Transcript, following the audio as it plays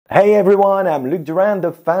Hey everyone, I'm Luc Durand,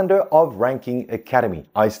 the founder of Ranking Academy.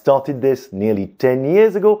 I started this nearly 10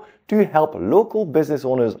 years ago to help local business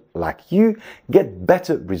owners like you get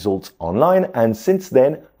better results online, and since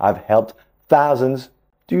then I've helped thousands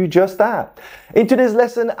do just that. In today's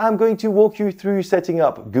lesson, I'm going to walk you through setting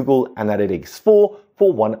up Google Analytics 4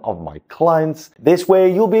 for one of my clients. This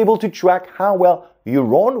way you'll be able to track how well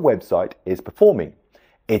your own website is performing.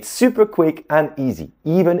 It's super quick and easy,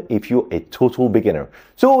 even if you're a total beginner.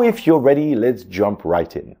 So if you're ready, let's jump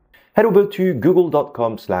right in. Head over to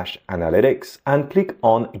google.com/analytics and click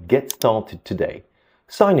on Get Started Today.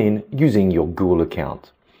 Sign in using your Google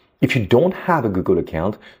account. If you don't have a Google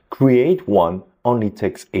account, create one only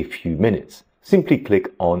takes a few minutes. Simply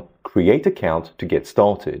click on Create Account to get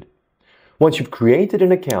started. Once you've created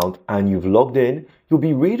an account and you've logged in, you'll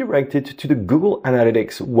be redirected to the Google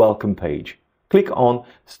Analytics welcome page. Click on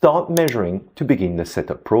Start Measuring to begin the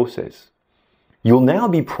setup process. You'll now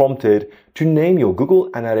be prompted to name your Google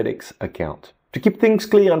Analytics account. To keep things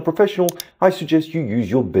clear and professional, I suggest you use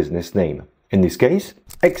your business name. In this case,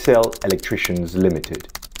 Excel Electricians Limited.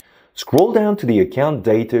 Scroll down to the Account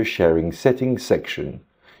Data Sharing Settings section.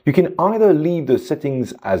 You can either leave the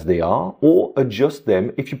settings as they are or adjust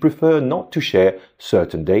them if you prefer not to share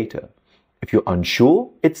certain data. If you're unsure,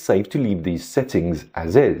 it's safe to leave these settings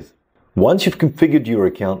as is. Once you've configured your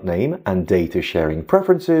account name and data sharing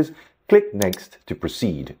preferences, click Next to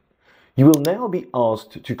proceed. You will now be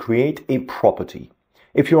asked to create a property.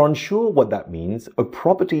 If you're unsure what that means, a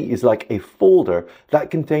property is like a folder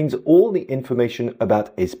that contains all the information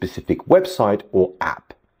about a specific website or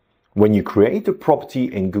app. When you create a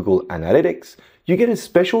property in Google Analytics, you get a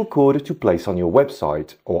special code to place on your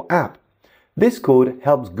website or app. This code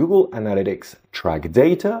helps Google Analytics track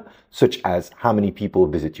data, such as how many people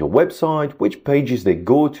visit your website, which pages they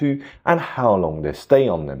go to, and how long they stay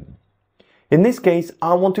on them. In this case,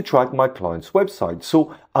 I want to track my client's website,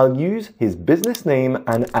 so I'll use his business name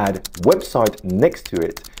and add website next to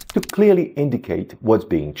it to clearly indicate what's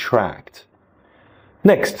being tracked.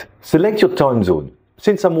 Next, select your time zone.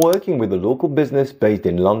 Since I'm working with a local business based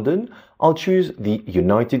in London, I'll choose the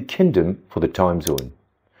United Kingdom for the time zone.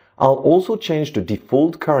 I'll also change the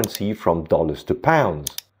default currency from dollars to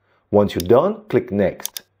pounds. Once you're done, click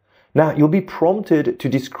Next. Now you'll be prompted to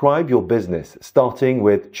describe your business, starting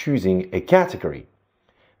with choosing a category.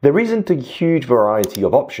 There isn't a huge variety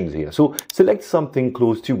of options here, so select something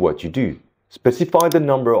close to what you do. Specify the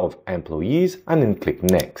number of employees and then click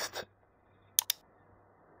Next.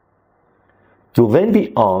 You'll then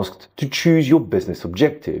be asked to choose your business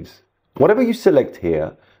objectives. Whatever you select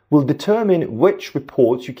here will determine which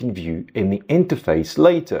reports you can view in the interface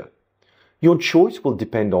later. Your choice will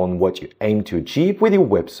depend on what you aim to achieve with your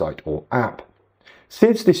website or app.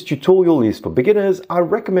 Since this tutorial is for beginners, I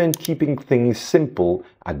recommend keeping things simple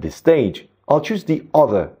at this stage. I'll choose the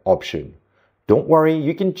Other option. Don't worry,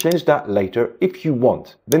 you can change that later if you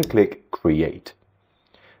want, then click Create.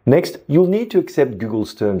 Next, you'll need to accept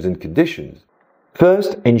Google's terms and conditions.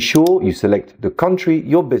 First, ensure you select the country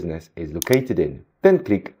your business is located in, then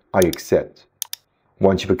click I accept.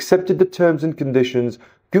 Once you've accepted the terms and conditions,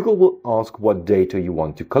 Google will ask what data you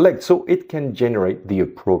want to collect so it can generate the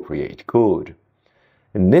appropriate code.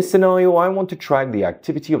 In this scenario, I want to track the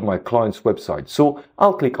activity of my client's website, so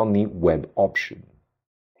I'll click on the Web option.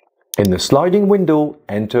 In the sliding window,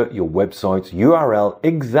 enter your website's URL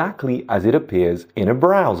exactly as it appears in a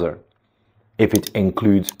browser. If it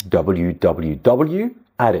includes www,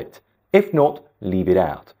 add it. If not, leave it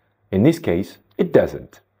out. In this case, it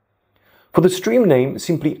doesn't. For the stream name,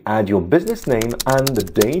 simply add your business name and the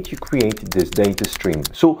date you created this data stream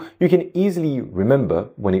so you can easily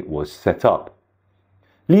remember when it was set up.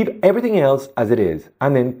 Leave everything else as it is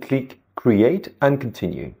and then click Create and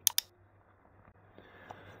Continue.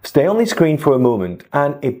 Stay on the screen for a moment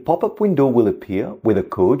and a pop-up window will appear with a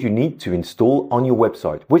code you need to install on your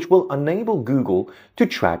website, which will enable Google to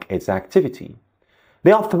track its activity.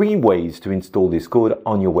 There are 3 ways to install this code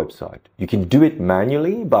on your website. You can do it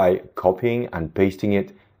manually by copying and pasting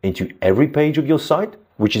it into every page of your site,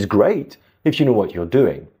 which is great if you know what you're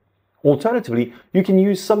doing. Alternatively, you can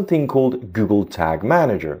use something called Google Tag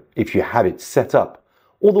Manager if you have it set up,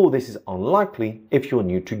 although this is unlikely if you're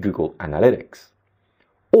new to Google Analytics.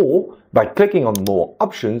 Or, by clicking on More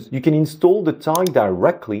options, you can install the tag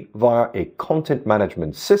directly via a content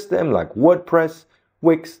management system like WordPress,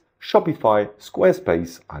 Wix, Shopify,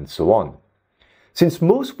 Squarespace, and so on. Since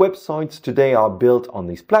most websites today are built on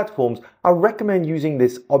these platforms, I recommend using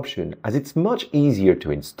this option as it's much easier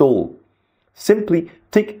to install. Simply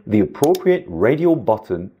tick the appropriate radio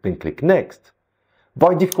button, then click Next.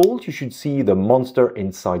 By default, you should see the Monster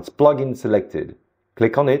Insights plugin selected.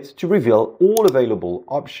 Click on it to reveal all available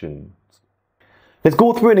options. Let's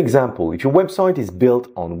go through an example. If your website is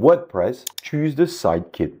built on WordPress, choose the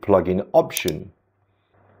Sitekit plugin option.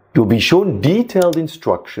 You'll be shown detailed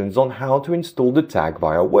instructions on how to install the tag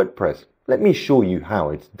via WordPress. Let me show you how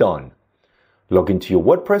it's done. Log into your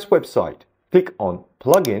WordPress website. Click on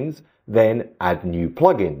Plugins, then Add New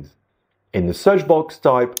Plugins. In the search box,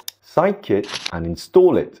 type Sitekit and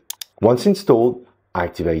install it. Once installed,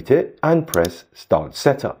 activate it and press Start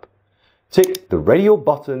Setup. Tick the radio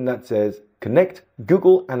button that says Connect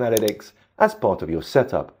Google Analytics as part of your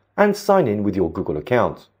setup and sign in with your Google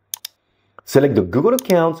account. Select the Google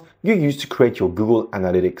account you use to create your Google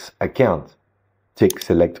Analytics account. Tick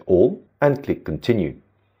Select All and click Continue.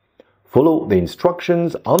 Follow the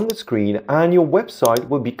instructions on the screen and your website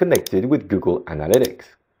will be connected with Google Analytics.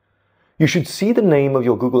 You should see the name of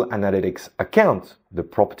your Google Analytics account, the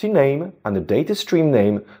property name and the data stream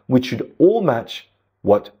name, which should all match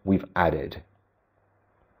what we've added.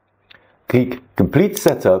 Click Complete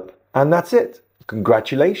Setup and that's it.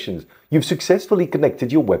 Congratulations, you've successfully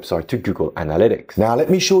connected your website to Google Analytics. Now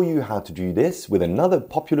let me show you how to do this with another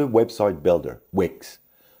popular website builder, Wix.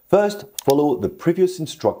 First, follow the previous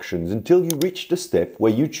instructions until you reach the step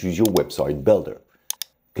where you choose your website builder.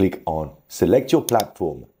 Click on Select your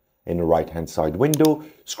platform. In the right-hand side window,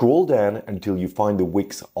 scroll down until you find the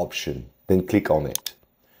Wix option, then click on it.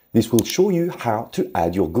 This will show you how to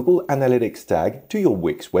add your Google Analytics tag to your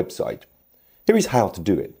Wix website. Here is how to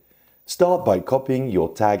do it. Start by copying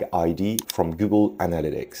your tag ID from Google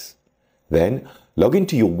Analytics. Then, log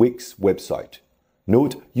into your Wix website.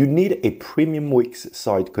 Note, you need a premium Wix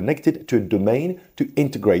site connected to a domain to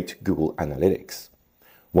integrate Google Analytics.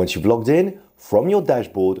 Once you've logged in, from your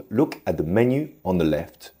dashboard, look at the menu on the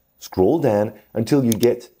left. Scroll down until you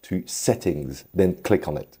get to Settings, then click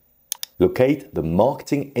on it. Locate the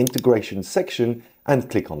Marketing Integration section and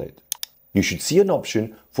click on it. You should see an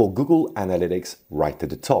option for Google Analytics right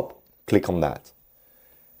at the top. Click on that.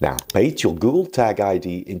 Now, paste your Google Tag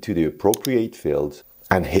ID into the appropriate fields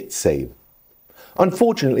and hit Save.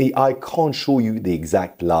 Unfortunately, I can't show you the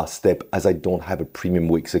exact last step as I don't have a premium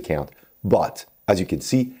Wix account, but as you can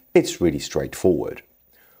see, it's really straightforward.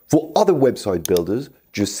 For other website builders,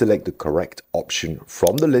 just select the correct option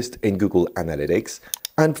from the list in Google Analytics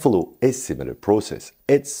and follow a similar process.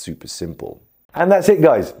 It's super simple. And that's it,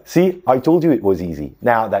 guys. See, I told you it was easy.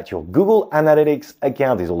 Now that your Google Analytics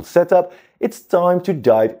account is all set up, it's time to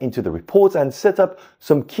dive into the reports and set up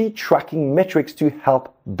some key tracking metrics to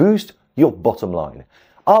help boost your bottom line.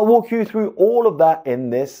 I'll walk you through all of that in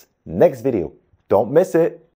this next video. Don't miss it.